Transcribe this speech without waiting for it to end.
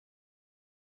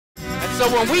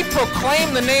So when we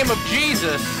proclaim the name of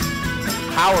Jesus,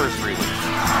 power is released.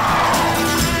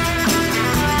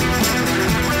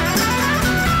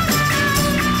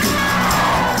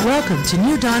 Welcome to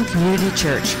New Dawn Community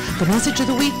Church, the message of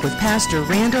the week with Pastor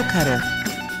Randall Cutter.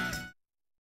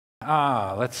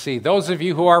 Let's see. Those of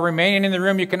you who are remaining in the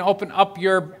room, you can open up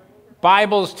your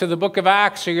Bibles to the book of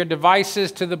Acts or your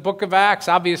devices to the book of Acts.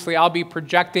 Obviously, I'll be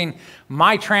projecting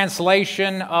my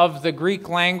translation of the Greek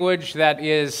language that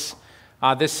is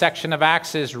this section of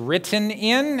Acts is written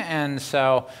in, and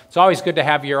so it's always good to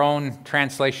have your own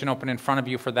translation open in front of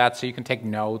you for that so you can take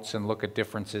notes and look at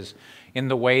differences in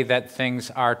the way that things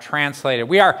are translated.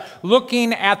 We are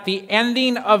looking at the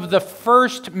ending of the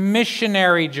first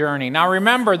missionary journey. Now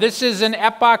remember, this is an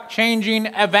epoch-changing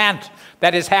event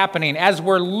that is happening. As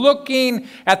we're looking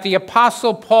at the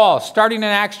Apostle Paul, starting in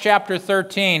Acts chapter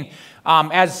 13,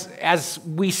 as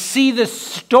we see the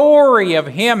story of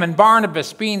him and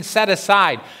Barnabas being set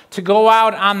aside to go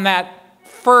out on that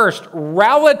first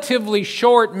relatively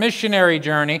short missionary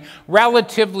journey,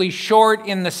 relatively short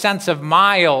in the sense of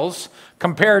miles,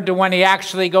 compared to when he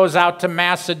actually goes out to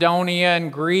Macedonia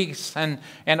and Greece and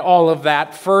all of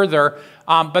that further.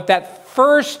 But that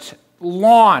first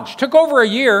launch took over a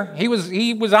year. He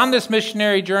was on this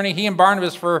missionary journey, he and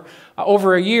Barnabas, for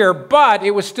over a year, but it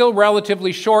was still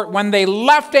relatively short. When they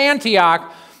left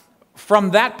Antioch, from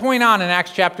that point on in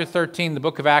Acts chapter 13, the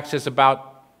book of Acts is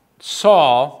about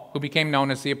Saul, who became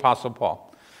known as the Apostle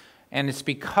Paul. And it's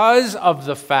because of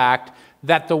the fact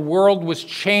that the world was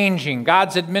changing.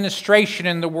 God's administration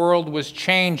in the world was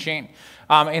changing.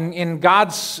 In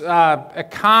God's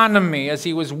economy, as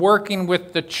he was working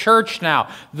with the church now,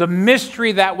 the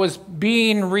mystery that was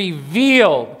being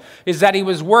revealed is that he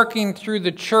was working through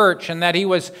the church, and that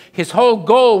his whole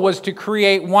goal was to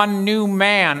create one new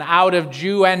man out of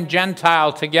Jew and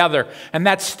Gentile together. And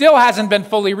that still hasn't been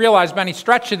fully realized by any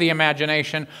stretch of the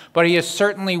imagination, but he is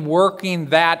certainly working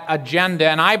that agenda.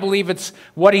 And I believe it's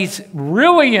what he's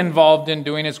really involved in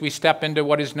doing as we step into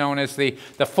what is known as the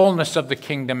fullness of the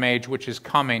kingdom age, which is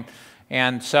coming.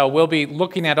 And so we'll be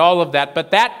looking at all of that.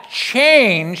 But that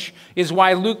change is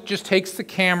why Luke just takes the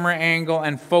camera angle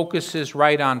and focuses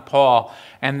right on Paul,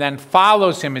 and then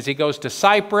follows him as he goes to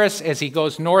Cyprus, as he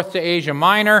goes north to Asia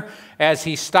Minor, as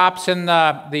he stops in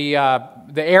the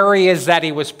areas that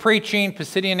he was preaching,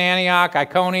 Pisidian Antioch,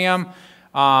 Iconium,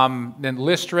 then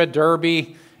Lystra,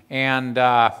 Derbe, and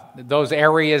those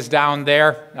areas down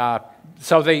there.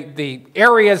 So the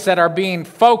areas that are being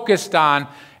focused on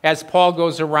as Paul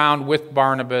goes around with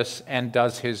Barnabas and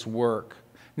does his work.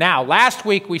 Now, last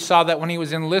week we saw that when he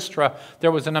was in Lystra,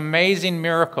 there was an amazing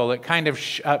miracle. It kind of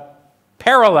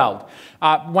paralleled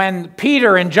when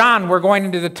Peter and John were going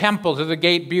into the temple to the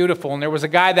gate beautiful, and there was a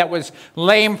guy that was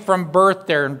lame from birth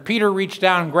there, and Peter reached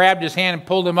down and grabbed his hand and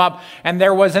pulled him up, and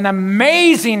there was an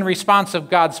amazing response of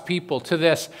God's people to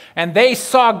this, and they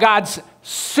saw God's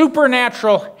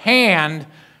supernatural hand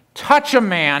touch a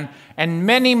man, and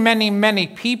many, many, many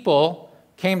people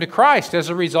came to Christ as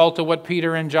a result of what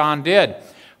Peter and John did.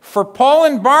 For Paul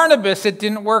and Barnabas, it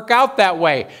didn't work out that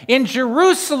way. In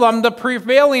Jerusalem, the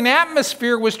prevailing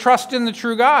atmosphere was trust in the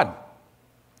true God.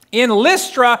 In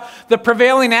Lystra, the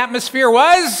prevailing atmosphere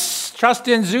was trust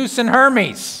in Zeus and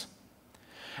Hermes.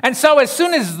 And so as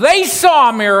soon as they saw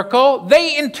a miracle,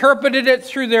 they interpreted it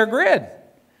through their grid.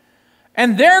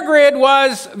 And their grid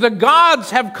was, the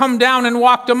gods have come down and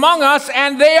walked among us,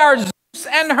 and they are Zeus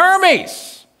and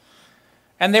Hermes.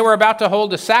 And they were about to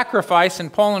hold a sacrifice,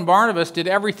 and Paul and Barnabas did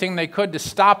everything they could to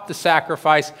stop the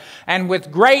sacrifice. And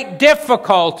with great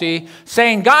difficulty,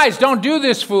 saying, guys, don't do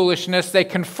this foolishness, they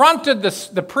confronted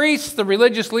the priests, the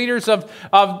religious leaders of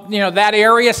that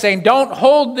area, saying, don't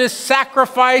hold this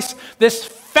sacrifice, this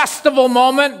festival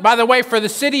moment. By the way, for the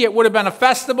city, it would have been a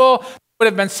festival. Would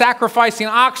have been sacrificing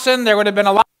oxen. There would have been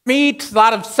a lot of meat, a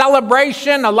lot of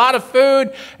celebration, a lot of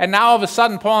food. And now all of a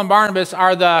sudden, Paul and Barnabas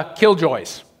are the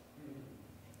killjoys.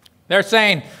 They're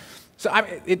saying,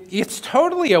 it's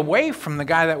totally away from the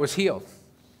guy that was healed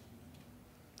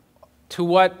to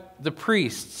what the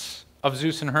priests of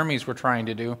Zeus and Hermes were trying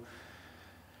to do.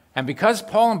 And because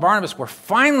Paul and Barnabas were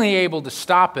finally able to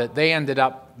stop it, they ended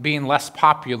up being less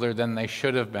popular than they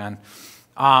should have been.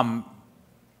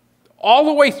 All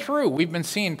the way through, we've been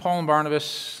seeing Paul and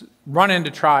Barnabas run into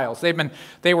trials.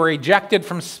 They were ejected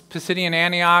from Pisidian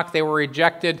Antioch. They were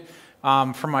ejected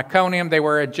from Iconium. They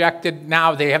were ejected.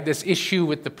 Now they have this issue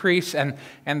with the priests, and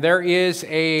there is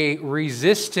a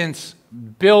resistance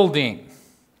building.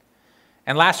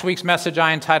 And last week's message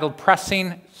I entitled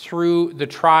Pressing Through the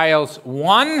Trials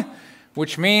 1,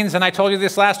 which means, and I told you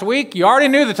this last week, you already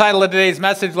knew the title of today's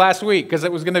message last week because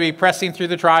it was going to be Pressing Through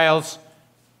the Trials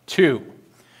too.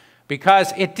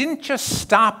 Because it didn't just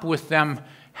stop with them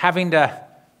having to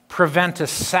prevent a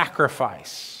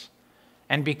sacrifice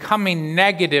and becoming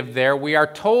negative there. We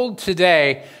are told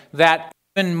today that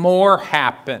even more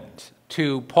happened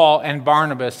to Paul and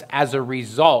Barnabas as a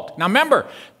result. Now remember,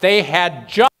 they had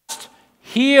just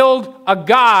healed a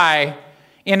guy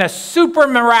in a super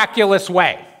miraculous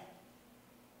way.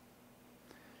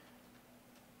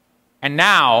 And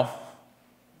now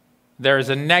there is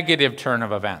a negative turn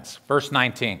of events. Verse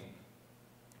 19.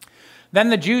 Then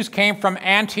the Jews came from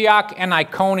Antioch and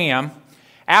Iconium.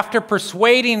 After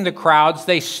persuading the crowds,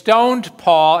 they stoned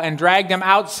Paul and dragged him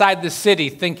outside the city,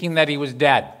 thinking that he was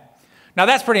dead. Now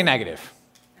that's pretty negative.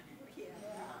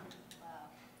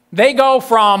 They go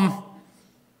from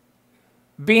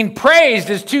being praised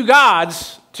as two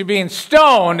gods to being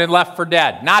stoned and left for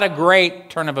dead. Not a great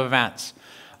turn of events.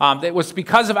 It was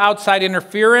because of outside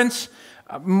interference.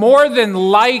 More than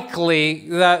likely,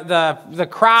 the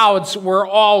crowds were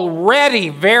already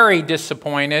very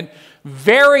disappointed,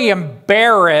 very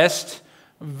embarrassed,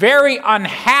 very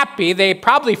unhappy. They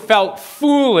probably felt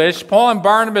foolish. Paul and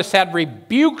Barnabas had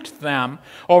rebuked them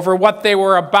over what they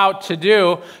were about to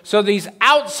do. So these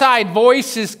outside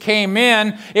voices came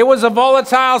in. It was a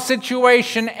volatile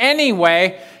situation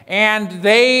anyway, and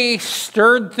they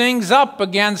stirred things up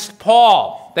against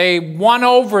Paul. They won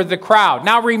over the crowd.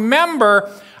 Now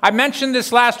remember, I mentioned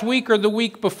this last week or the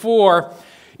week before,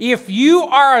 if you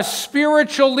are a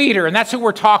spiritual leader, and that's who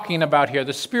we're talking about here,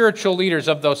 the spiritual leaders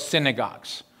of those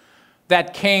synagogues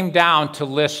that came down to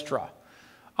Lystra.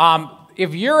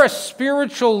 If you're a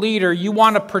spiritual leader, you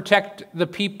want to protect the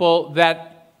people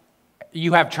that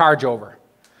you have charge over.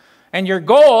 And your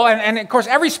goal, and of course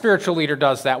every spiritual leader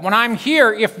does that. When I'm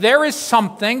here, if there is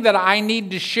something that I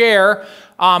need to share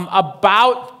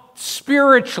about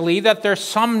spiritually, that there's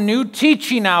some new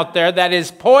teaching out there that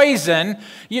is poison,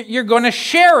 you're going to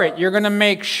share it. You're going to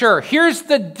make sure. Here's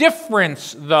the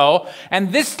difference, though,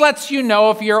 and this lets you know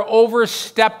if you're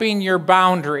overstepping your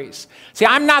boundaries. See,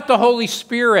 I'm not the Holy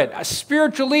Spirit.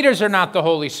 Spiritual leaders are not the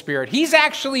Holy Spirit. He's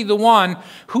actually the one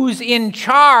who's in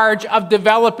charge of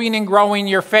developing and growing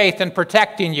your faith and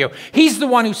protecting you. He's the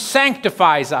one who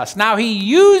sanctifies us. Now, he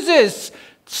uses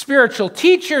spiritual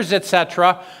teachers,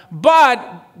 etc.,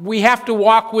 but we have to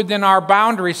walk within our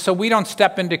boundaries so we don't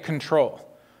step into control.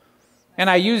 And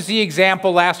I used the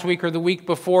example last week or the week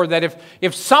before that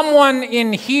if someone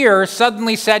in here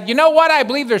suddenly said, you know what, I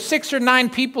believe there's 6 or 9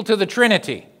 people to the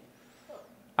Trinity,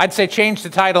 I'd say change the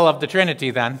title of the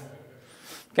Trinity then.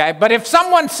 Okay, but if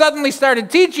someone suddenly started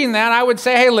teaching that, I would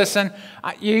say, hey, listen,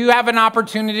 you have an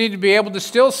opportunity to be able to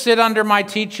still sit under my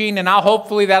teaching, and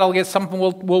hopefully that'll get something,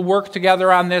 we'll work together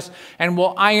on this, and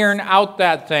we'll iron out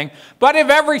that thing. But if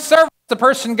every service the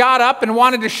person got up and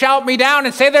wanted to shout me down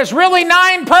and say, there's really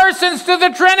 9 persons to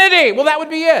the Trinity, well, that would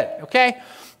be it, okay?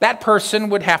 That person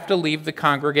would have to leave the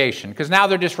congregation because now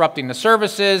they're disrupting the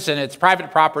services and it's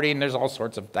private property and there's all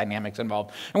sorts of dynamics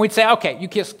involved. And we'd say, okay, you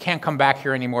just can't come back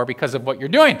here anymore because of what you're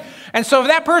doing. And so if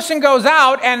that person goes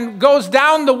out and goes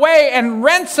down the way and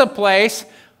rents a place,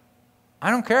 I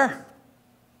don't care.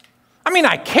 I mean,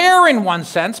 I care in one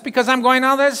sense because I'm going,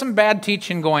 oh, there's some bad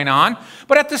teaching going on.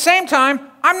 But at the same time,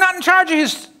 I'm not in charge of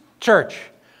his church.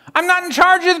 I'm not in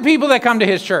charge of the people that come to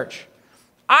his church.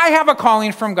 I have a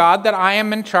calling from God that I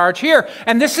am in charge here.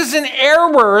 And this is an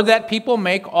error that people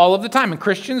make all of the time. And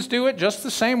Christians do it just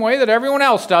the same way that everyone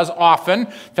else does often. In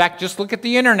fact, just look at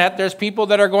the internet. There's people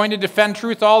that are going to defend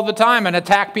truth all the time and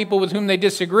attack people with whom they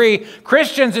disagree.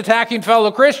 Christians attacking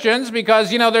fellow Christians because,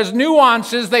 there's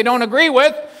nuances they don't agree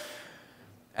with.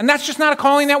 And that's just not a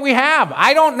calling that we have.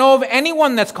 I don't know of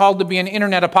anyone that's called to be an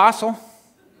internet apostle.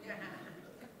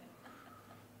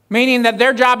 Meaning that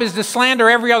their job is to slander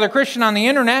every other Christian on the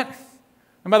internet.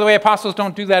 And by the way, apostles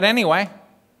don't do that anyway.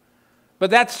 But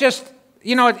that's just,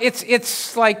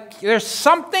 it's like there's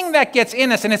something that gets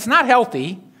in us, and it's not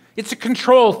healthy. It's a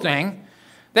control thing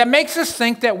that makes us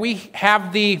think that we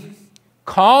have the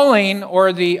calling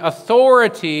or the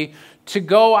authority to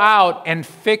go out and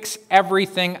fix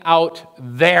everything out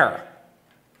there.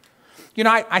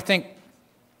 I think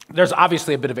there's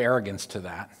obviously a bit of arrogance to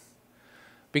that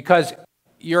because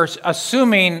you're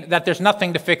assuming that there's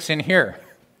nothing to fix in here.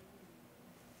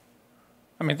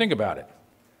 I mean, think about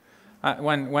it.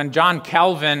 When John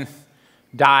Calvin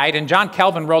died, and John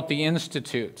Calvin wrote the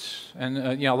Institutes, and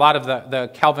a lot of the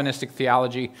Calvinistic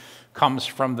theology comes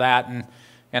from that.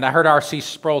 And I heard R.C.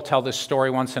 Sproul tell this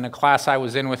story once in a class I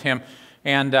was in with him.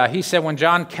 And he said when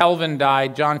John Calvin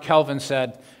died, John Calvin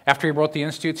said, after he wrote the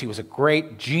Institutes, he was a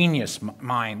great genius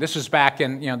mind. This was back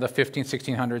in the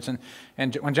 1600s.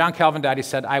 And when John Calvin died, he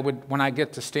said, when I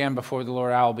get to stand before the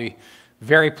Lord, I'll be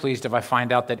Very pleased if I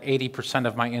find out that 80%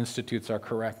 of my institutes are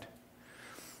correct.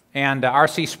 And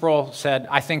R.C. Sproul said,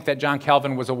 I think that John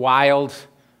Calvin was a wild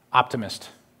optimist.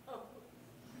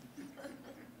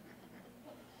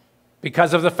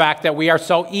 Because of the fact that we are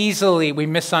so easily, we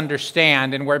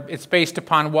misunderstand, and it's based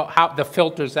upon how the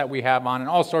filters that we have on and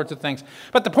all sorts of things.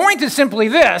 But the point is simply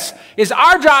this, is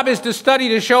our job is to study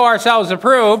to show ourselves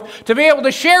approved, to be able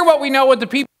to share what we know with the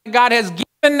people that God has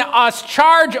given us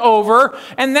charge over,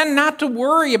 and then not to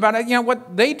worry about it. You know,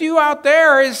 what they do out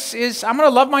there is I'm going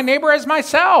to love my neighbor as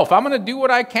myself. I'm going to do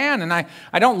what I can, and I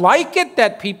don't like it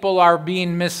that people are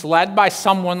being misled by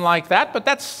someone like that, but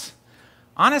that's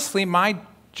honestly my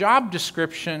job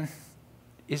description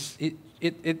is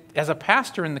it as a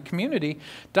pastor in the community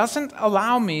doesn't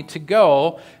allow me to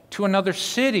go to another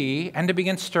city and to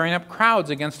begin stirring up crowds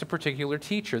against a particular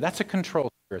teacher. That's a control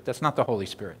spirit. That's not the Holy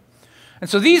Spirit. And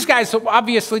so these guys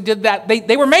obviously did that.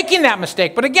 They were making that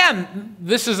mistake. But again,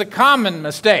 this is a common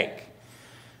mistake.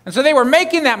 And so they were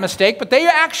making that mistake, but they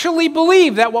actually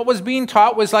believed that what was being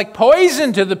taught was like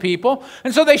poison to the people.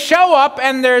 And so they show up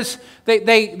and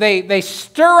they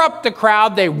stir up the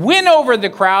crowd, they win over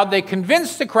the crowd, they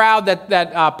convince the crowd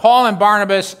that Paul and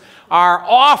Barnabas are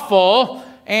awful,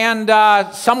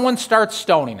 and someone starts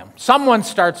stoning them. Someone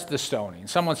starts the stoning.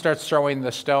 Someone starts throwing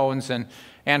the stones,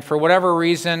 and for whatever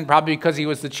reason, probably because he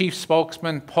was the chief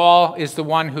spokesman, Paul is the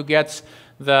one who gets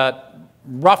the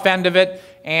rough end of it.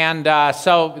 And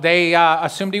so they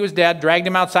assumed he was dead, dragged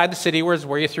him outside the city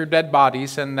where you threw dead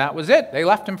bodies, and that was it. They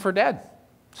left him for dead.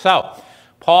 So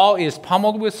Paul is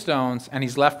pummeled with stones, and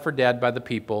he's left for dead by the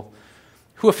people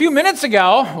who a few minutes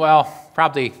ago, well,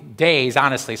 probably days,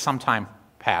 honestly, sometime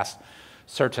past,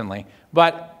 certainly,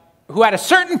 but who at a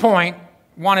certain point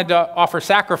wanted to offer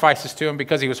sacrifices to him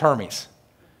because he was Hermes.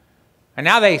 And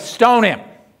now they stone him,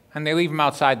 and they leave him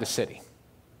outside the city.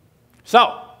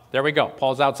 So there we go.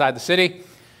 Paul's outside the city.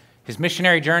 His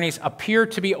missionary journeys appear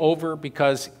to be over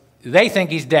because they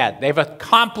think he's dead. They've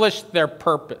accomplished their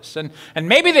purpose. And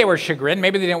maybe they were chagrined.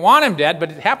 Maybe they didn't want him dead,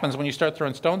 but it happens when you start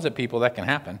throwing stones at people. That can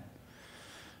happen.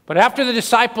 But after the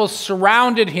disciples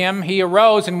surrounded him, he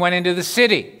arose and went into the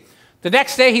city. The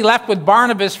next day he left with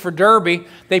Barnabas for Derbe.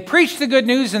 They preached the good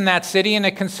news in that city, and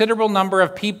a considerable number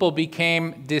of people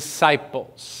became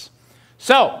disciples.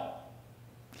 So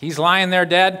he's lying there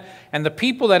dead, and the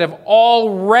people that have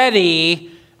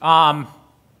already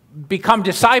become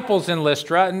disciples in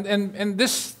Lystra, and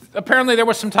this, apparently there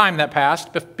was some time that passed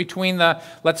between the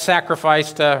let's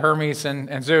sacrifice to Hermes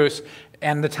and Zeus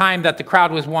and the time that the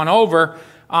crowd was won over.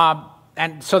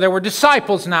 And so there were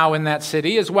disciples now in that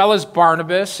city, as well as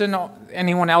Barnabas and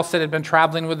anyone else that had been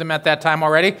traveling with him at that time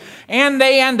already. And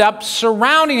they end up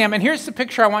surrounding him. And here's the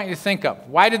picture I want you to think of.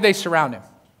 Why did they surround him?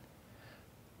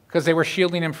 Because they were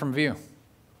shielding him from view.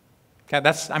 Okay,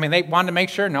 they wanted to make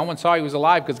sure no one saw he was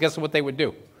alive, because guess what they would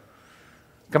do?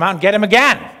 Come out and get him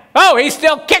again. Oh, he's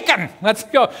still kicking. Let's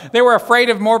go. They were afraid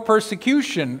of more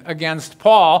persecution against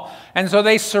Paul, and so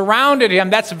they surrounded him.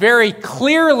 That's very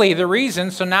clearly the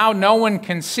reason, so now no one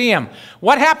can see him.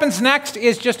 What happens next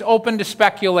is just open to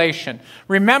speculation.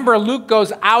 Remember, Luke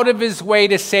goes out of his way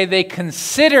to say they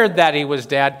considered that he was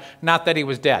dead, not that he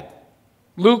was dead.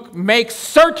 Luke makes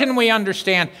certain we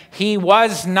understand he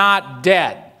was not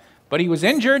dead, but he was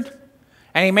injured,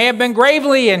 and he may have been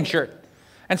gravely injured.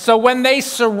 And so when they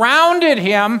surrounded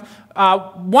him,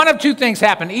 one of two things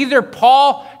happened. Either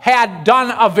Paul had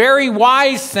done a very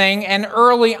wise thing and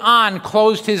early on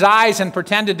closed his eyes and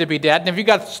pretended to be dead. And if you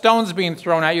got stones being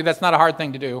thrown at you, that's not a hard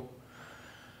thing to do.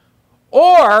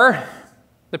 Or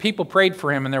the people prayed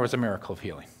for him and there was a miracle of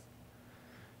healing.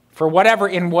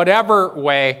 In whatever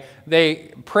way,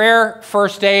 prayer,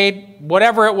 first aid,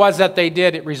 whatever it was that they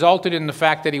did, it resulted in the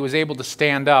fact that he was able to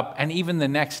stand up, and even the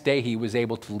next day he was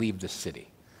able to leave the city.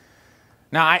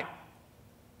 Now,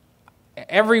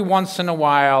 every once in a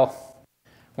while,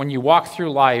 when you walk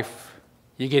through life,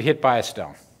 you get hit by a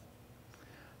stone.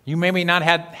 You maybe not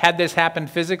had this happen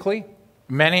physically.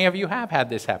 Many of you have had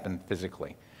this happen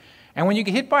physically. And when you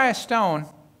get hit by a stone,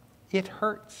 it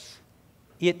hurts.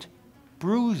 It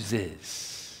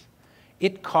bruises.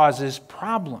 It causes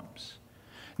problems.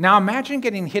 Now imagine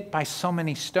getting hit by so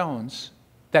many stones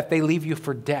that they leave you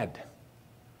for dead.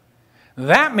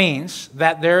 That means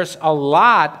that there's a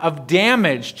lot of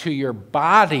damage to your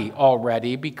body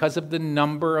already because of the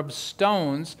number of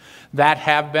stones that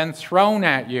have been thrown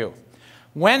at you.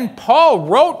 When Paul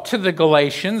wrote to the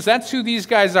Galatians, that's who these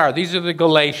guys are. These are the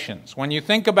Galatians. When you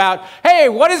think about, hey,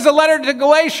 what is the letter to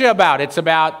Galatia about? It's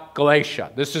about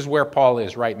Galatia. This is where Paul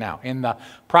is right now, in the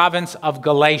province of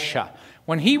Galatia.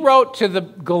 When he wrote to the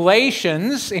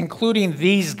Galatians, including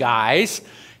these guys,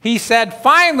 He said,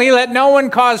 "Finally, let no one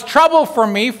cause trouble for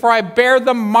me, for I bear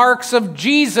the marks of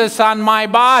Jesus on my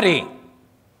body."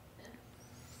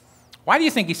 Why do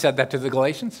you think he said that to the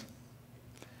Galatians?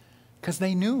 Because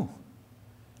they knew.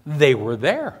 They were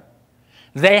there.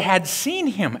 They had seen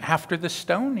him after the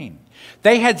stoning.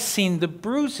 They had seen the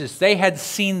bruises. They had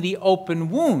seen the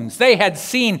open wounds. They had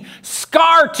seen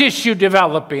scar tissue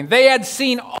developing. They had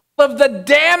seen all of the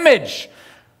damage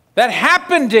that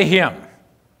happened to him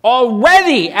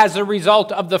already as a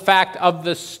result of the fact of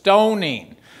the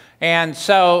stoning. And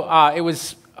so it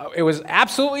was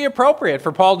absolutely appropriate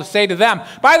for Paul to say to them,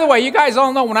 "By the way, you guys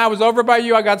all know when I was over by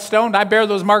you, I got stoned. I bear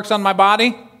those marks on my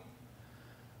body."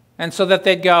 And so that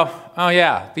they'd go, "Oh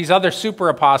yeah, these other super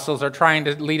apostles are trying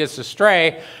to lead us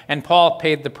astray," and Paul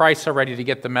paid the price already to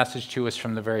get the message to us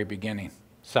from the very beginning.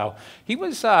 So he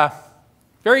was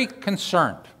very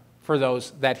concerned for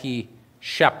those that he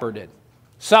shepherded.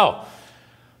 So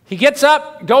he gets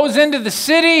up, goes into the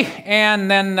city, and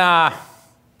then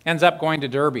ends up going to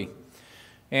Derbe.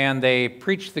 And they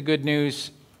preached the good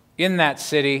news in that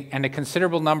city, and a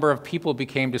considerable number of people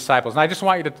became disciples. And I just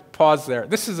want you to pause there.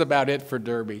 This is about it for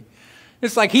Derbe.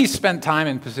 It's like he spent time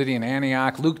in Pisidian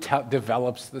Antioch. Luke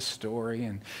develops the story,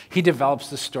 and he develops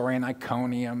the story in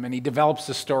Iconium, and he develops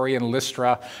the story in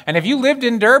Lystra. And if you lived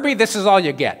in Derbe, this is all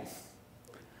you get.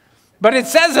 But it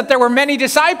says that there were many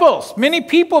disciples. Many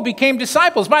people became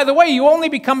disciples. By the way, you only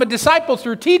become a disciple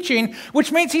through teaching,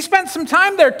 which means he spent some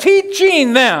time there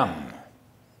teaching them.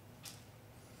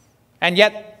 And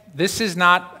yet, this is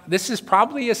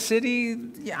probably a city,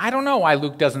 I don't know why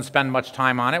Luke doesn't spend much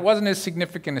time on it. It wasn't as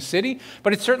significant a city,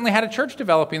 but it certainly had a church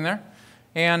developing there.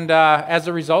 And as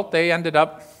a result, they ended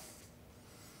up,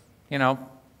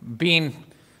 being,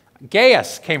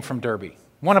 Gaius came from Derbe.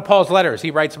 One of Paul's letters,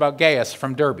 he writes about Gaius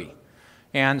from Derbe.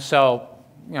 And so,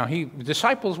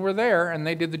 disciples were there and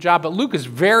they did the job. But Luke is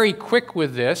very quick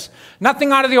with this.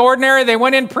 Nothing out of the ordinary. They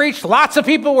went in, preached. Lots of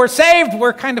people were saved.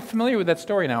 We're kind of familiar with that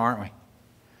story now, aren't we?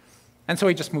 And so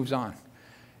he just moves on.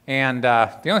 And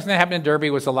the only thing that happened in Derbe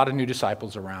was a lot of new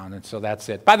disciples around, and so that's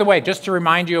it. By the way, just to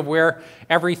remind you of where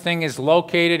everything is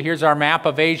located, here's our map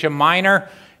of Asia Minor,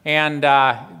 and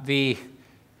the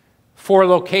 4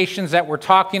 locations that we're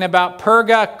talking about.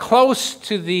 Perga, close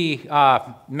to the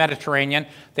Mediterranean.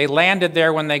 They landed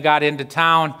there when they got into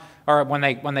town, or when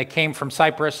they came from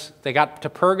Cyprus. They got to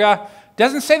Perga.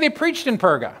 Doesn't say they preached in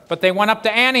Perga, but they went up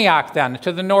to Antioch then,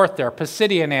 to the north there,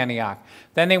 Pisidian Antioch.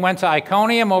 Then they went to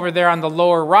Iconium over there on the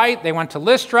lower right. They went to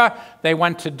Lystra. They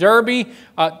went to Derbe.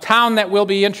 A town that we'll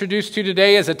be introduced to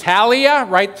today is Italia,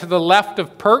 right to the left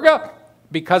of Perga,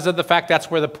 because of the fact that's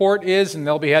where the port is, and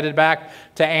they'll be headed back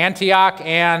to Antioch,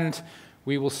 and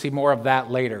we will see more of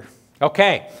that later.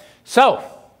 Okay, so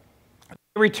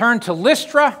they returned to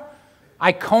Lystra,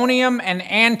 Iconium, and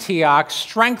Antioch,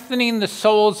 strengthening the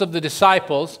souls of the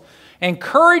disciples,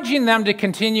 encouraging them to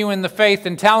continue in the faith,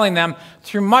 and telling them,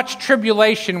 through much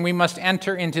tribulation we must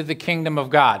enter into the kingdom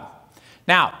of God.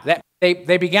 Now,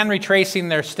 they began retracing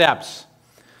their steps.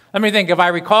 Let me think, if I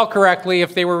recall correctly,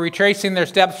 if they were retracing their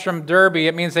steps from Derbe,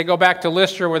 it means they go back to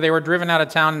Lystra, where they were driven out of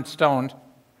town and stoned.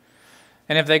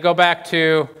 And if they go back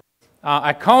to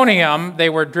Iconium, they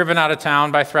were driven out of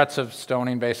town by threats of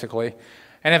stoning, basically.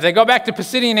 And if they go back to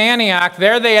Pisidian Antioch,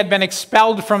 there they had been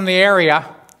expelled from the area.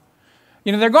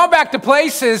 They're going back to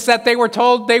places that they were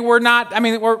told they were not,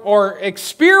 or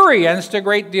experienced a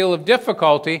great deal of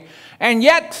difficulty, and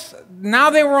yet now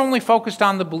they were only focused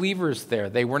on the believers there.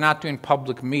 They were not doing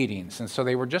public meetings, and so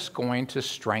they were just going to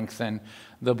strengthen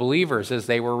the believers as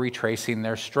they were retracing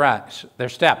their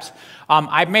steps.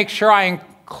 I make sure I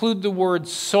include the word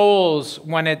souls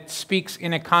when it speaks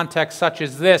in a context such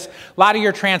as this. A lot of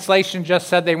your translation just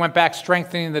said they went back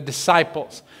strengthening the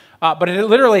disciples. But it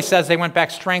literally says they went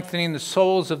back strengthening the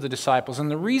souls of the disciples.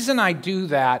 And the reason I do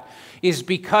that is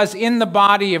because in the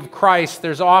body of Christ,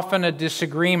 there's often a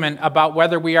disagreement about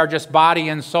whether we are just body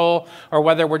and soul or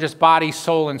whether we're just body,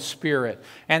 soul, and spirit.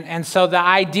 And so the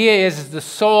idea is the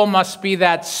soul must be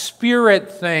that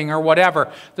spirit thing or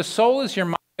whatever. The soul is your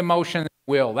mind, emotion, and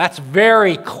will. That's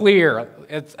very clear.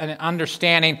 It's an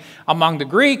understanding among the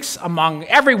Greeks, among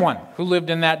everyone who lived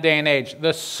in that day and age.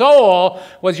 The soul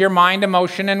was your mind,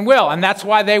 emotion, and will. And that's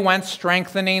why they went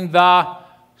strengthening the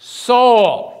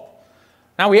soul.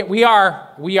 Now we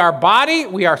are body,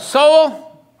 we are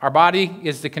soul. Our body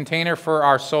is the container for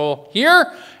our soul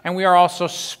here. And we are also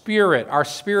spirit. Our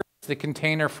spirit is the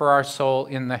container for our soul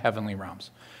in the heavenly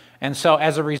realms. And so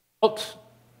as a result,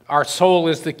 our soul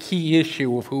is the key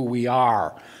issue of who we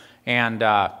are. And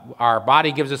our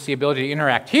body gives us the ability to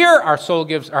interact here. Our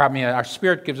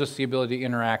spirit gives us the ability to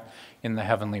interact in the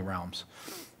heavenly realms.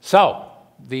 So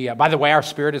By the way, our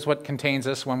spirit is what contains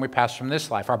us when we pass from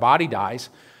this life. Our body dies,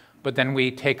 but then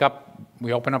we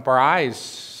open up our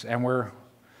eyes, and we're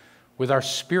with our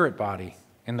spirit body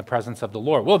in the presence of the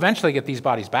Lord. We'll eventually get these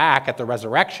bodies back at the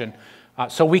resurrection,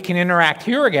 so we can interact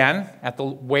here again at the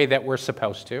way that we're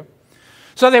supposed to.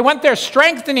 So they went there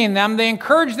strengthening them. They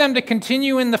encouraged them to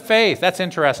continue in the faith. That's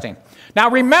interesting. Now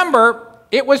remember,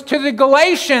 it was to the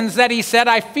Galatians that he said,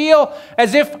 I feel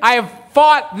as if I have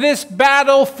fought this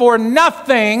battle for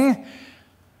nothing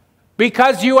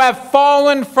because you have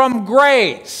fallen from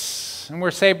grace. And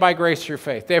we're saved by grace through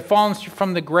faith. They have fallen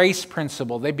from the grace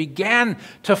principle. They began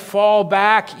to fall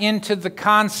back into the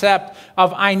concept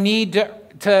of I need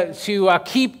to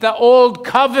keep the old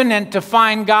covenant to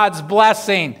find God's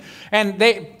blessing. And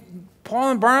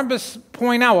Paul and Barnabas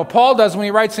point out, well, Paul does when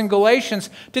he writes in Galatians,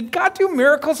 did God do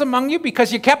miracles among you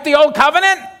because you kept the old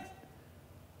covenant?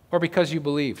 Or because you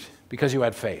believed, because you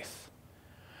had faith?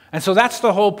 And so that's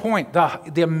the whole point.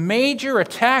 The major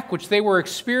attack which they were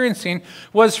experiencing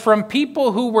was from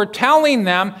people who were telling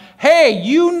them, hey,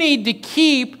 you need to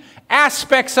keep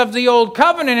aspects of the old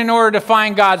covenant in order to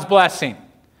find God's blessing.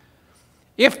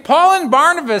 If Paul and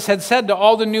Barnabas had said to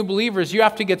all the new believers, you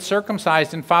have to get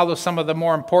circumcised and follow some of the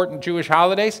more important Jewish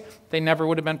holidays, they never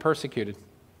would have been persecuted.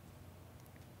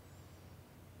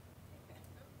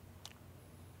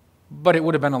 But it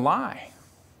would have been a lie.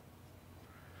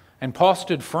 And Paul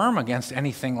stood firm against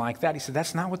anything like that. He said,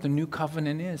 that's not what the new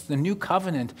covenant is. The new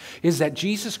covenant is that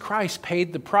Jesus Christ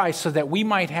paid the price so that we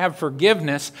might have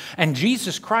forgiveness. And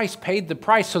Jesus Christ paid the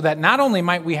price so that not only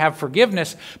might we have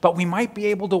forgiveness, but we might be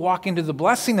able to walk into the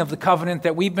blessing of the covenant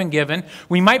that we've been given.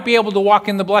 We might be able to walk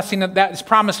in the blessing that is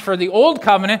promised for the old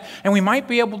covenant. And we might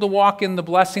be able to walk in the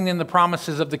blessing and the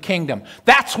promises of the kingdom.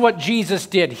 That's what Jesus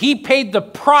did. He paid the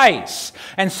price.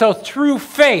 And so through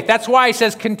faith, that's why he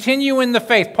says, continue in the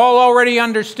faith. Paul already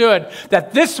understood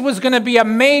that this was going to be a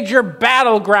major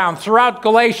battleground throughout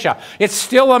Galatia. It's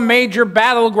still a major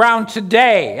battleground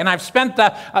today. And I've spent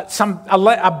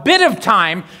a bit of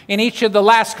time in each of the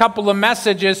last couple of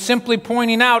messages simply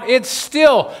pointing out it's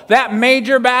still that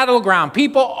major battleground.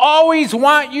 People always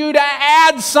want you to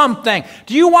add something.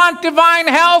 Do you want divine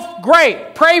health?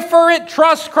 Great. Pray for it,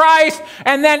 trust Christ,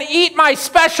 and then eat my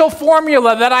special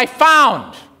formula that I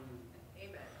found.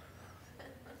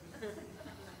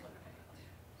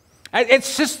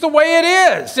 It's just the way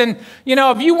it is. And,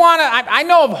 if you want to, I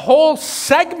know of whole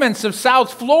segments of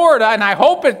South Florida, and I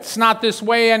hope it's not this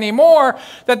way anymore,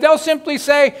 that they'll simply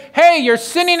say, hey, you're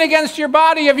sinning against your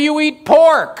body if you eat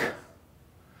pork.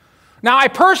 Now, I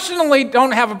personally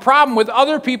don't have a problem with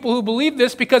other people who believe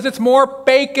this because it's more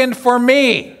bacon for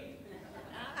me.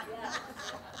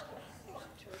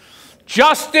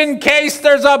 Just in case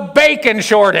there's a bacon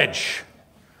shortage.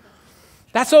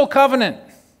 That's old covenant.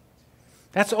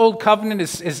 That's old covenant,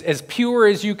 as pure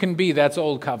as you can be. That's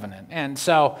old covenant. And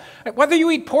so whether you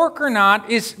eat pork or not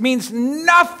means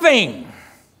nothing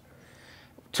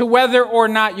to whether or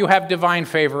not you have divine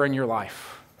favor in your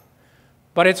life.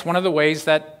 But it's one of the ways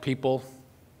that people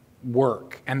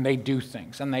work and they do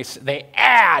things. And they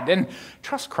add and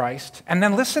trust Christ. And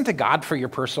then listen to God for your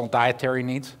personal dietary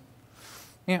needs.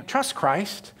 Trust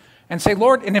Christ. And say,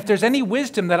 Lord, and if there's any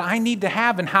wisdom that I need to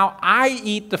have in how I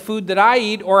eat the food that I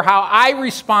eat or how I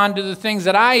respond to the things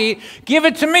that I eat, give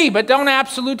it to me, but don't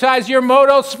absolutize your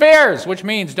modo spheres, which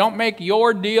means don't make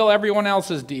your deal everyone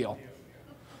else's deal.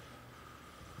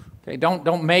 Okay,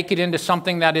 don't make it into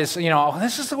something that is,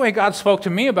 this is the way God spoke to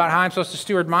me about how I'm supposed to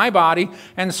steward my body,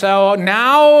 and so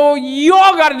now you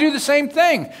all got to do the same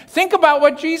thing. Think about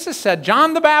what Jesus said.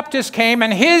 John the Baptist came,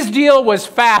 and his deal was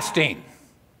fasting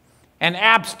and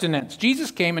abstinence. Jesus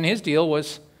came and his deal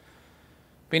was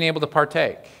being able to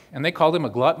partake. And they called him a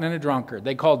glutton and a drunkard.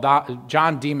 They called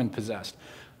John demon-possessed.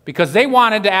 Because they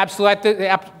wanted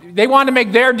to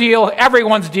make their deal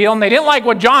everyone's deal, and they didn't like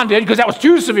what John did because that was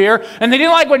too severe, and they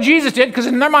didn't like what Jesus did because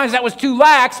in their minds that was too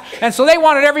lax, and so they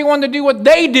wanted everyone to do what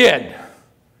they did.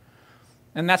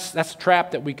 And that's a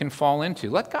trap that we can fall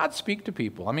into. Let God speak to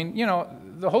people.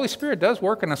 The Holy Spirit does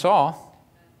work in us all.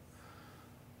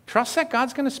 Trust that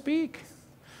God's going to speak.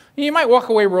 You might walk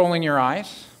away rolling your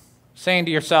eyes, saying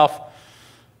to yourself,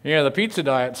 the pizza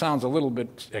diet sounds a little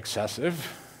bit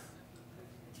excessive.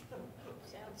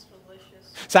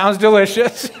 Sounds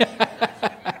delicious.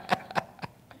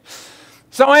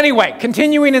 So anyway,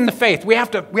 continuing in the faith, we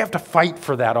have to fight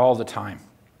for that all the time.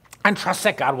 And trust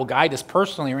that God will guide us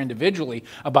personally or individually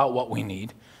about what we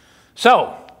need.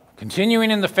 So, continuing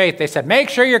in the faith, they said, make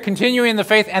sure you're continuing in the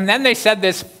faith. And then they said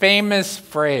this famous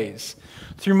phrase,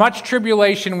 through much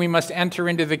tribulation we must enter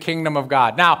into the kingdom of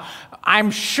God. Now,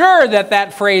 I'm sure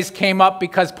that phrase came up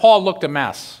because Paul looked a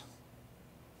mess.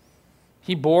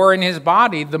 He bore in his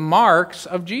body the marks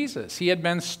of Jesus. He had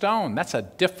been stoned. That's a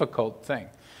difficult thing.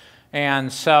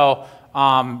 And so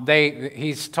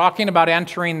he's talking about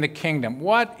entering the kingdom.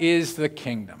 What is the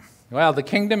kingdom? Well, the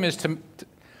kingdom is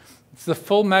it's the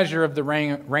full measure of the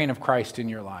reign of Christ in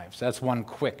your lives. That's one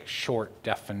quick, short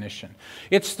definition.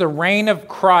 It's the reign of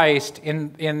Christ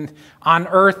on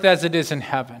earth as it is in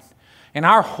heaven. And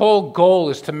our whole goal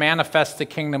is to manifest the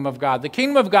kingdom of God. The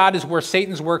kingdom of God is where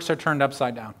Satan's works are turned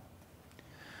upside down,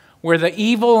 where the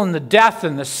evil and the death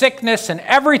and the sickness and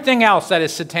everything else that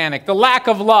is satanic, the lack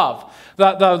of love,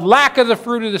 the lack of the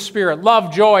fruit of the Spirit,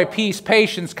 love, joy, peace,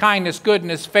 patience, kindness,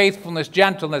 goodness, faithfulness,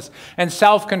 gentleness, and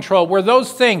self-control, where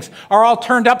those things are all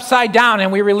turned upside down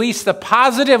and we release the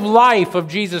positive life of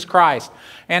Jesus Christ.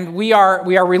 And we are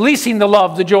releasing the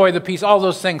love, the joy, the peace, all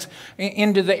those things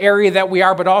into the area that we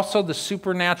are, but also the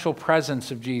supernatural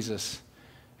presence of Jesus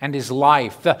and his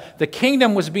life. The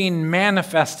kingdom was being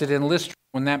manifested in Lystra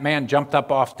when that man jumped up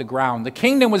off the ground. The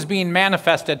kingdom was being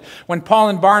manifested when Paul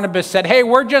and Barnabas said, hey,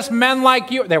 we're just men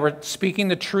like you. They were speaking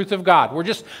the truth of God. We're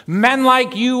just men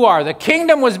like you are. The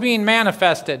kingdom was being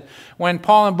manifested when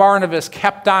Paul and Barnabas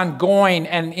kept on going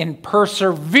and in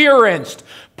perseverance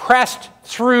pressed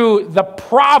through the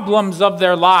problems of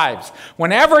their lives.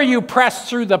 Whenever you press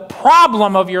through the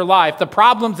problem of your life, the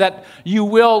problems that you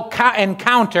will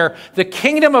encounter, the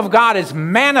kingdom of God is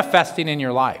manifesting in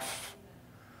your life.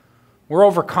 We're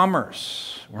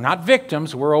overcomers. We're not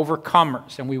victims, we're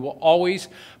overcomers. And we will always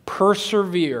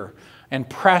persevere and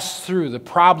press through the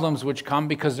problems which come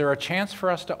because they're a chance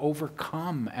for us to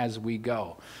overcome as we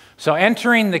go. So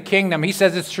entering the kingdom, he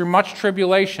says it's through much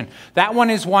tribulation. That one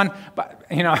is one,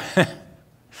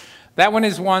 that one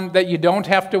is one that you don't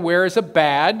have to wear as a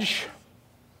badge,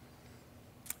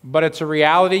 but it's a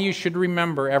reality you should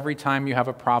remember every time you have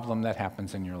a problem that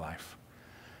happens in your life.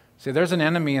 See, there's an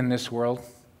enemy in this world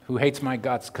who hates my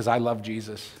guts because I love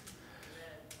Jesus.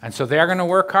 And so they're going to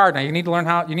work hard. Now you need to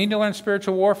learn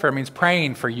spiritual warfare. It means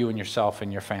praying for you and yourself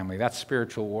and your family. That's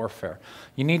spiritual warfare.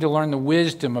 You need to learn the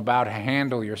wisdom about how to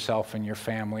handle yourself and your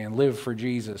family and live for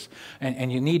Jesus.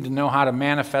 And you need to know how to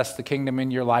manifest the kingdom in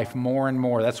your life more and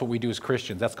more. That's what we do as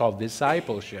Christians. That's called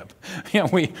discipleship.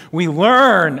 We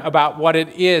learn about what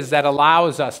it is that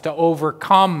allows us to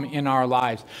overcome in our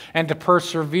lives and to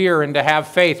persevere and to have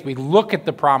faith. We look at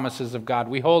the promises of God.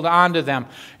 We hold on to them.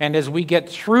 And as we get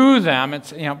through them,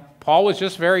 Paul was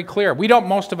just very clear.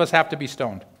 Most of us have to be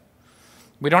stoned.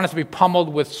 We don't have to be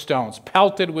pummeled with stones,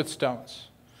 pelted with stones.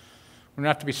 We don't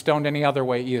have to be stoned any other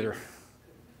way either.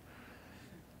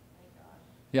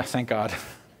 Yeah, thank God.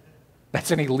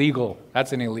 That's illegal.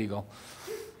 That's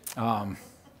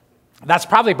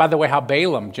probably, by the way, how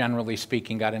Balaam, generally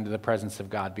speaking, got into the presence of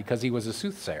God, because he was a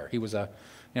soothsayer. He was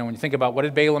when you think about what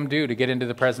did Balaam do to get into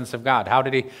the presence of God? How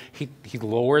did he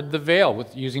lowered the veil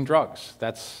with using drugs.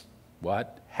 That's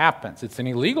what happens. It's an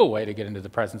illegal way to get into the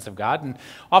presence of God, and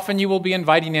often you will be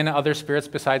inviting in other spirits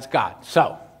besides God.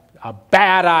 So, a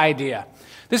bad idea.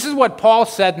 This is what Paul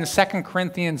said in 2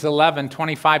 Corinthians 11,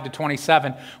 25 to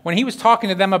 27, when he was talking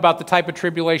to them about the type of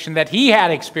tribulation that he had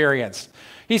experienced.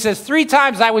 He says, 3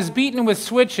 times I was beaten with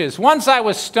switches. Once I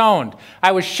was stoned.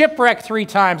 I was shipwrecked 3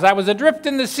 times. I was adrift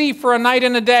in the sea for a night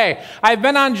and a day. I've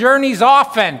been on journeys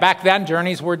often. Back then,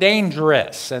 journeys were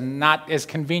dangerous and not as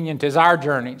convenient as our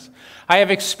journeys. I have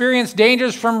experienced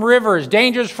dangers from rivers,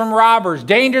 dangers from robbers,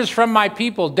 dangers from my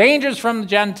people, dangers from the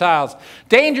Gentiles,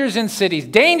 dangers in cities,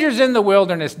 dangers in the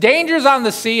wilderness, dangers on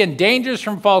the sea, and dangers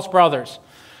from false brothers.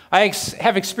 I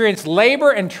have experienced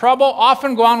labor and trouble,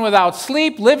 often gone without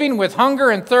sleep, living with hunger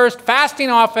and thirst, fasting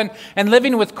often, and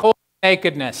living with cold and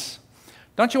nakedness.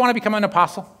 Don't you want to become an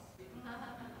apostle?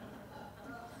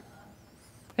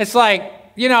 It's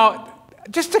like,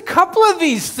 just a couple of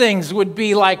these things would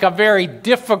be like a very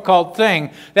difficult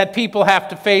thing that people have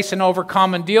to face and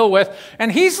overcome and deal with.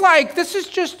 And he's like, this is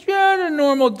just a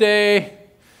normal day.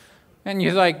 And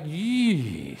you're like,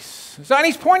 yeesh. So, and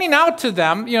he's pointing out to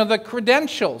them, the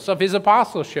credentials of his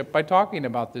apostleship by talking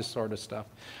about this sort of stuff.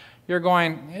 You're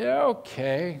going, yeah,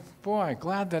 okay, boy,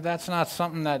 glad that that's not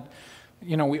something that,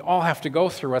 we all have to go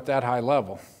through at that high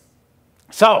level.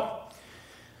 So,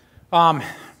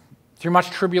 through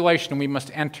much tribulation, we must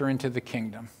enter into the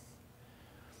kingdom.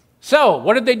 So,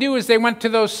 what did they do as they went to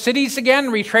those cities again,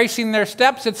 retracing their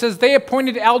steps? It says they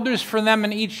appointed elders for them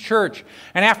in each church.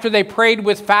 And after they prayed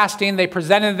with fasting, they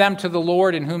presented them to the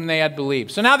Lord in whom they had believed.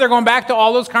 So now they're going back to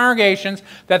all those congregations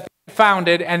that they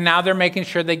founded, and now they're making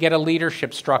sure they get a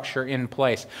leadership structure in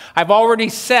place. I've already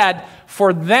said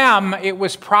for them it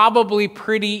was probably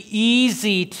pretty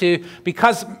easy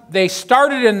because they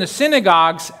started in the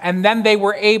synagogues, and then they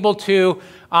were able to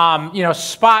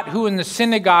spot who in the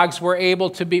synagogues were able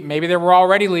to be. Maybe there were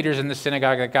already leaders in the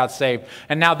synagogue that got saved,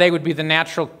 and now they would be the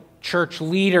natural church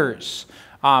leaders.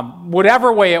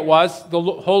 Whatever way it was, the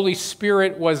Holy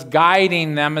Spirit was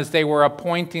guiding them as they were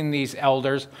appointing these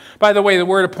elders. By the way, the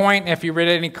word appoint, if you read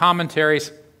any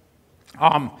commentaries,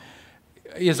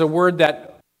 is a word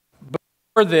that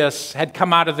before this had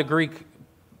come out of the Greek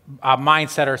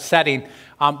mindset or setting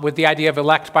with the idea of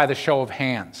elect by the show of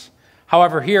hands.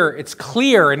 However, here it's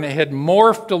clear, and it had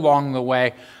morphed along the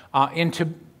way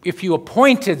into if you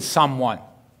appointed someone.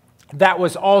 That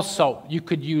was also, you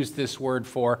could use this word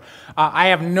for. I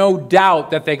have no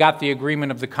doubt that they got the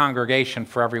agreement of the congregation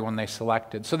for everyone they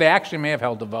selected. So they actually may have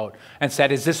held a vote and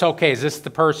said, is this okay? Is this the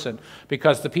person?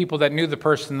 Because the people that knew the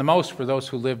person the most were those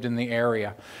who lived in the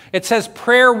area. It says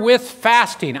prayer with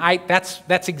fasting.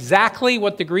 That's exactly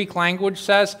what the Greek language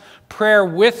says. Prayer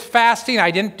with fasting.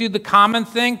 I didn't do the common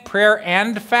thing, prayer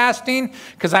and fasting,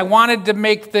 because I wanted to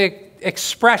make the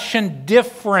expression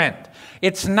different.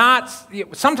 It's not,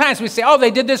 sometimes we say, oh, they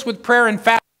did this with prayer and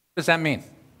fasting. What does that mean?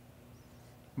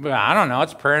 Well, I don't know,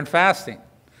 it's prayer and fasting. It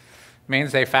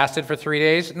means they fasted for 3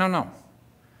 days? No.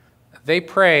 They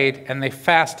prayed and they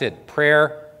fasted.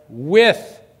 Prayer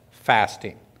with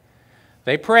fasting.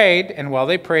 They prayed, and while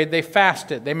they prayed, they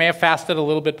fasted. They may have fasted a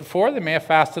little bit before, they may have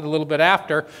fasted a little bit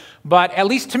after, but at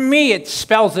least to me, it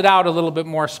spells it out a little bit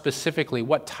more specifically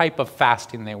what type of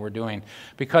fasting they were doing,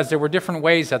 because there were different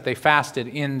ways that they fasted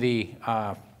in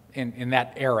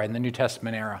that era, in the New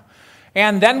Testament era.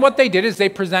 And then what they did is they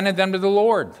presented them to the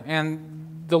Lord,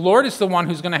 and the Lord is the one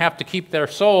who's going to have to keep their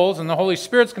souls, and the Holy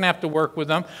Spirit's going to have to work with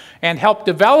them and help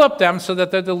develop them so that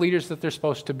they're the leaders that they're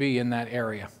supposed to be in that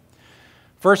area.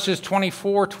 Verses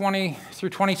 24, 20 through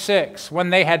 26. When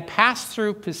they had passed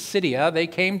through Pisidia, they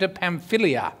came to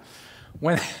Pamphylia.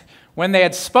 When they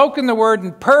had spoken the word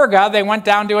in Perga, they went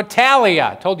down to Italia.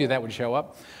 I told you that would show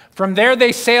up. From there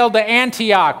they sailed to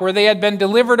Antioch, where they had been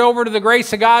delivered over to the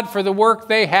grace of God for the work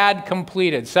they had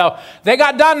completed. So they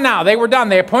got done now. They were done.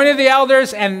 They appointed the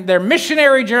elders, and their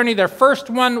missionary journey, their first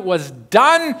one, was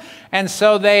done. And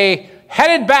so they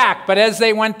headed back, but as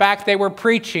they went back, they were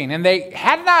preaching. And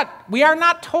we are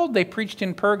not told they preached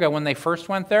in Perga when they first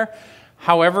went there.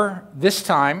 However, this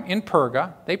time in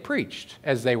Perga, they preached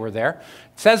as they were there.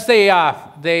 It says they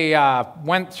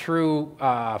went through,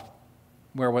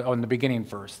 in the beginning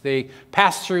verse, they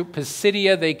passed through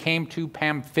Pisidia, they came to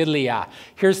Pamphylia.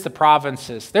 Here's the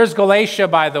provinces. There's Galatia,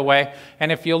 by the way,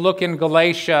 and if you look in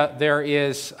Galatia, there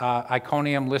is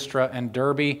Iconium, Lystra, and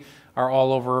Derbe are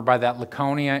all over by that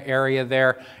Laconia area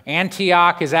there.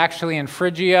 Antioch is actually in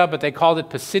Phrygia, but they called it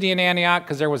Pisidian Antioch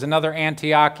because there was another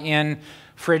Antioch in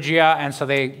Phrygia, and so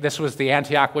this was the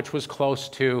Antioch which was close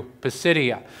to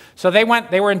Pisidia. So they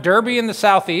were in Derbe in the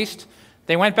southeast.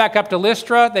 They went back up to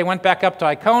Lystra, they went back up to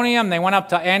Iconium, they went up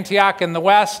to Antioch in the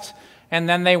west, and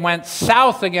then they went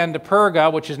south again to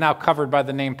Perga, which is now covered by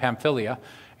the name Pamphylia,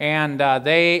 and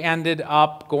they ended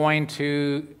up going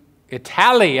to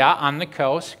Italia on the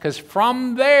coast, because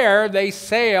from there they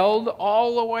sailed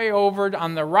all the way over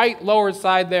on the right lower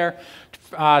side there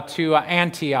to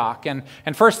Antioch. And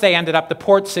first they ended up, the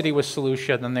port city was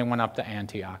Seleucia, then they went up to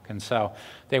Antioch. And so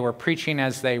they were preaching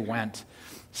as they went.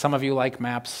 Some of you like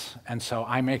maps, and so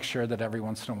I make sure that every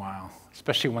once in a while,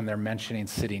 especially when they're mentioning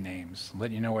city names,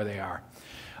 let you know where they are.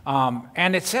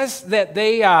 And it says that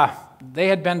they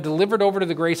had been delivered over to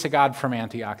the grace of God from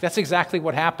Antioch. That's exactly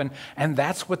what happened, and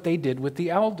that's what they did with the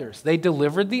elders. They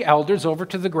delivered the elders over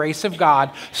to the grace of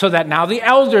God so that now the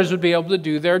elders would be able to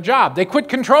do their job. They quit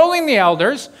controlling the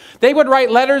elders. They would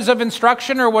write letters of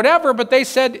instruction or whatever, but they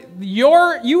said,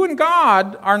 you and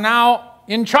God are now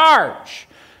in charge.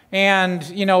 And,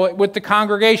 with the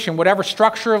congregation, whatever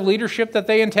structure of leadership that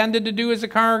they intended to do as a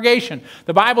congregation.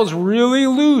 The Bible's really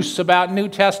loose about New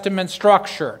Testament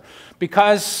structure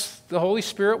because the Holy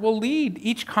Spirit will lead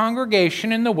each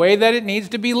congregation in the way that it needs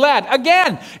to be led.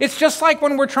 Again, it's just like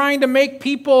when we're trying to make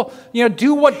people,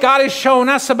 do what God has shown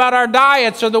us about our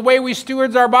diets or the way we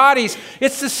steward our bodies.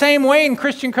 It's the same way in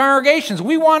Christian congregations.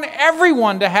 We want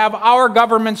everyone to have our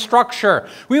government structure.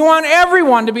 We want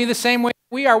everyone to be the same way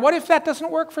we are. What if that doesn't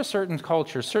work for certain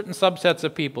cultures, certain subsets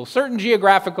of people, certain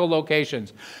geographical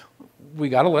locations? We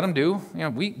got to let them do.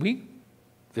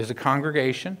 There's a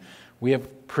congregation. We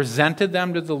have presented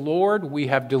them to the Lord. We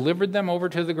have delivered them over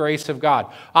to the grace of God.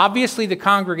 Obviously, the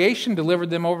congregation delivered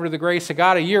them over to the grace of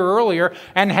God a year earlier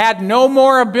and had no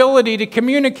more ability to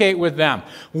communicate with them.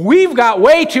 We've got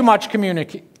way too much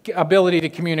ability to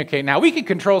communicate now. We could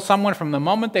control someone from the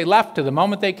moment they left to the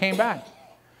moment they came back.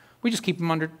 We just keep them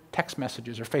under text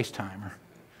messages or FaceTime.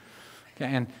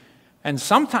 And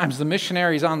sometimes the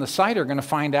missionaries on the site are going to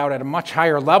find out at a much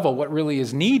higher level what really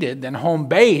is needed than home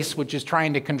base, which is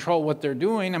trying to control what they're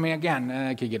doing. I mean, again,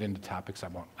 I could get into topics I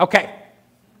won't. Okay.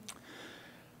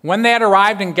 When they had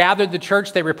arrived and gathered the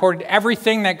church, they reported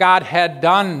everything that God had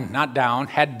done,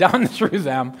 had done through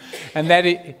them, and that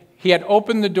He had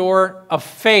opened the door of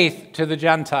faith to the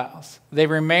Gentiles. They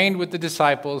remained with the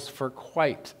disciples for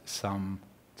quite some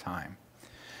time.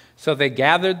 So they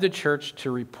gathered the church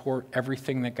to report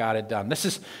everything that God had done. This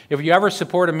is, if you ever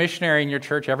support a missionary in your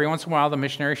church, every once in a while the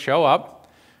missionaries show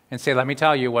up and say, let me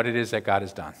tell you what it is that God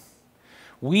has done.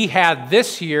 We had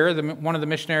this year, one of the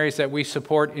missionaries that we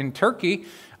support in Turkey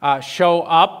show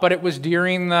up, but it was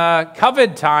during the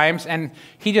COVID times, and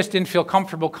he just didn't feel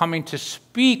comfortable coming to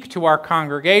speak to our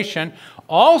congregation.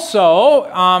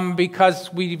 Also,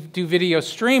 because we do video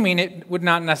streaming, it would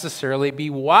not necessarily be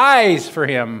wise for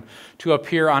him to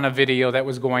appear on a video that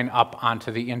was going up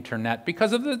onto the internet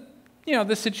because of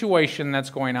the situation that's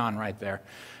going on right there.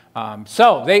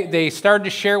 So they started to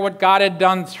share what God had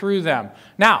done through them.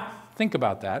 Now, think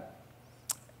about that.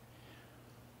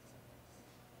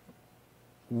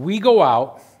 We go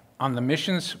out on the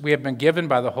missions we have been given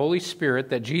by the Holy Spirit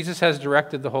that Jesus has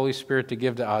directed the Holy Spirit to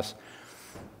give to us.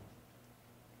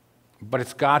 But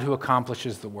it's God who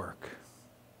accomplishes the work.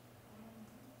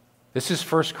 This is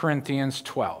 1 Corinthians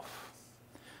 12.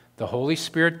 The Holy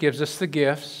Spirit gives us the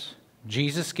gifts,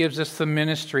 Jesus gives us the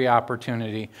ministry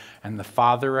opportunity, and the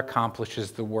Father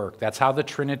accomplishes the work. That's how the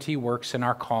Trinity works in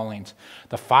our callings.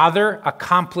 The Father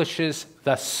accomplishes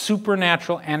the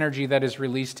supernatural energy that is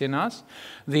released in us.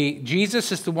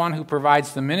 Jesus is the one who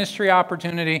provides the ministry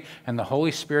opportunity, and the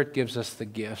Holy Spirit gives us the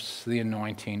gifts, the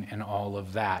anointing, and all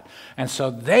of that. And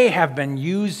so they have been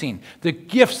using the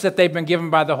gifts that they've been given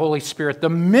by the Holy Spirit, the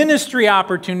ministry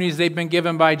opportunities they've been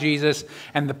given by Jesus,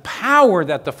 and the power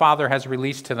that the Father has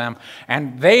released to them.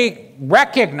 And they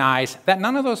recognize that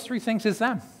none of those three things is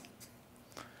them.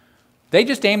 They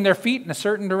just aimed their feet in a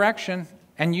certain direction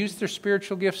and used their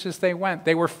spiritual gifts as they went.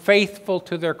 They were faithful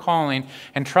to their calling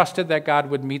and trusted that God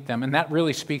would meet them. And that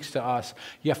really speaks to us.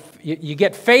 You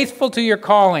get faithful to your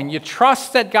calling. You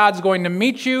trust that God's going to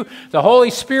meet you. The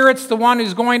Holy Spirit's the one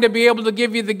who's going to be able to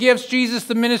give you the gifts. Jesus,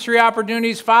 the ministry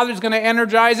opportunities. Father's going to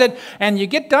energize it. And you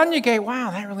get done, you go, wow,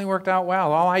 that really worked out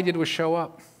well. All I did was show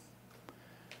up.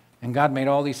 And God made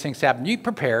all these things happen. You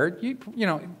prepared,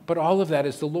 but all of that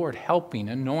is the Lord helping,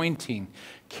 anointing,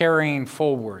 carrying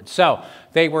forward. So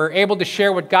they were able to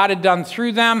share what God had done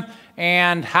through them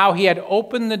and how He had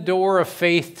opened the door of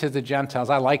faith to the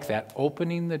Gentiles. I like that,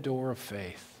 opening the door of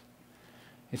faith.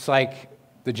 It's like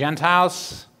the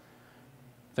Gentiles,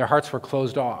 their hearts were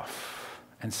closed off,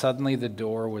 and suddenly the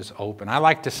door was open. I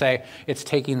like to say it's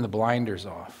taking the blinders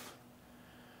off.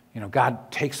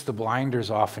 God takes the blinders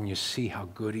off and you see how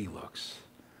good He looks.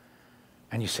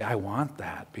 And you say, I want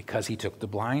that because He took the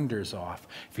blinders off.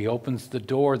 If He opens the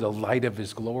door, the light of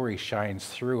His glory shines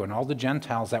through. And all the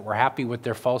Gentiles that were happy with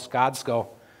their false gods go,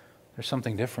 there's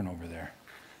something different over there.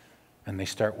 And they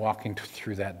start walking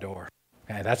through that door.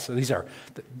 Okay, these are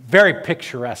very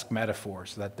picturesque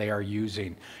metaphors that they are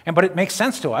using. But it makes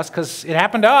sense to us because it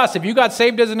happened to us. If you got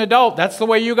saved as an adult, that's the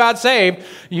way you got saved.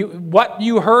 What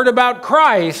you heard about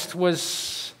Christ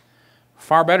was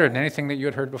far better than anything that you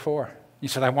had heard before. You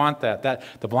said, I want that.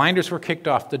 The blinders were kicked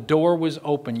off. The door was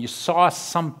open. You saw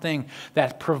something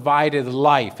that provided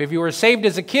life. If you were saved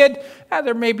as a kid,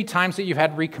 there may be times that you've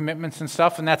had recommitments and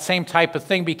stuff, and that same type of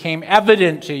thing became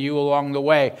evident to you along the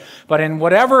way. But in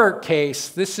whatever case,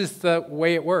 this is the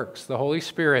way it works. The Holy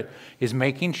Spirit is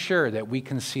making sure that we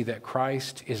can see that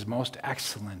Christ is most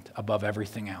excellent above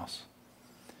everything else.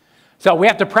 So we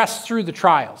have to press through the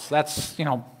trials. That's,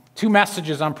 2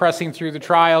 messages on pressing through the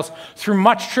trials. Through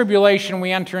much tribulation,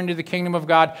 we enter into the kingdom of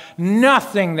God.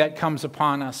 Nothing that comes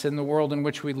upon us in the world in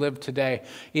which we live today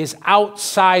is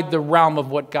outside the realm of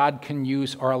what God can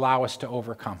use or allow us to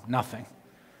overcome. Nothing.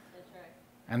 That's right.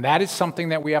 And that is something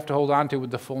that we have to hold on to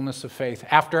with the fullness of faith.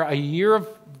 After a year of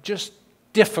just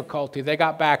difficulty, they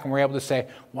got back and were able to say,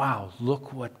 wow,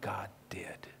 look what God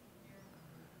did.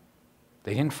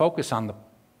 They didn't focus on the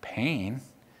pain.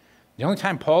 The only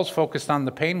time Paul's focused on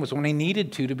the pain was when he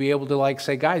needed to be able to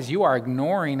say, guys, you are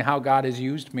ignoring how God has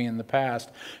used me in the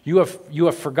past. You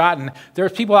have forgotten.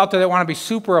 There's people out there that want to be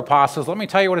super apostles. Let me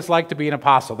tell you what it's like to be an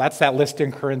apostle. That's that list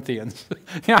in Corinthians.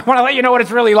 I want to let you know what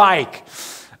it's really like.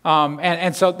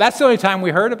 And so that's the only time we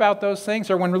heard about those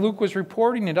things, or when Luke was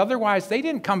reporting it. Otherwise, they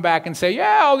didn't come back and say,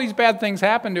 yeah, all these bad things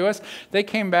happened to us. They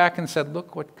came back and said,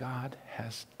 look what God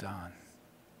has done.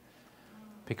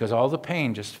 Because all the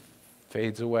pain just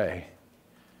fades away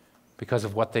because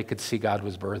of what they could see God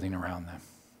was birthing around them.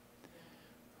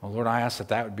 Well, Lord, I ask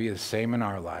that would be the same in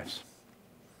our lives.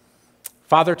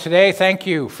 Father, today, thank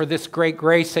you for this great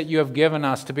grace that you have given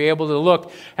us to be able to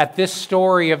look at this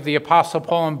story of the Apostle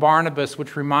Paul and Barnabas,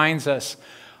 which reminds us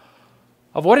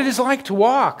of what it is like to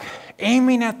walk,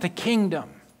 aiming at the kingdom.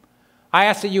 I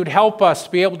ask that you would help us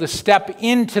to be able to step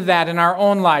into that in our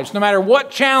own lives, no matter what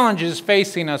challenge is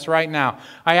facing us right now.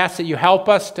 I ask that you help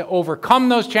us to overcome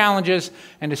those challenges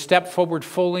and to step forward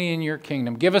fully in your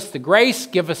kingdom. Give us the grace,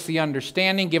 give us the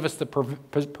understanding, give us the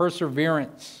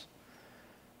perseverance,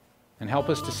 and help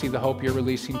us to see the hope you're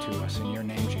releasing to us. In your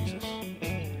name, Jesus.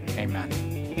 Amen.